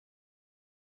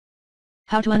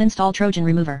How to uninstall Trojan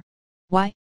remover.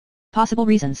 Why? Possible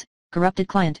reasons: corrupted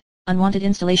client, unwanted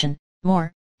installation,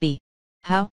 more. B.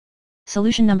 How?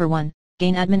 Solution number 1,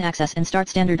 gain admin access and start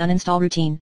standard uninstall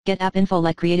routine. Get app info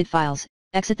like created files,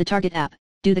 exit the target app,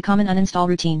 do the common uninstall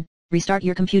routine, restart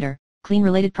your computer, clean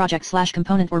related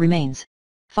project/component or remains.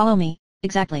 Follow me,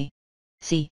 exactly.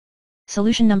 C.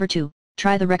 Solution number 2,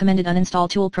 try the recommended uninstall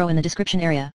tool pro in the description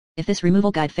area. If this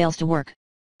removal guide fails to work.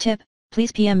 Tip,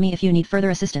 please PM me if you need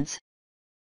further assistance.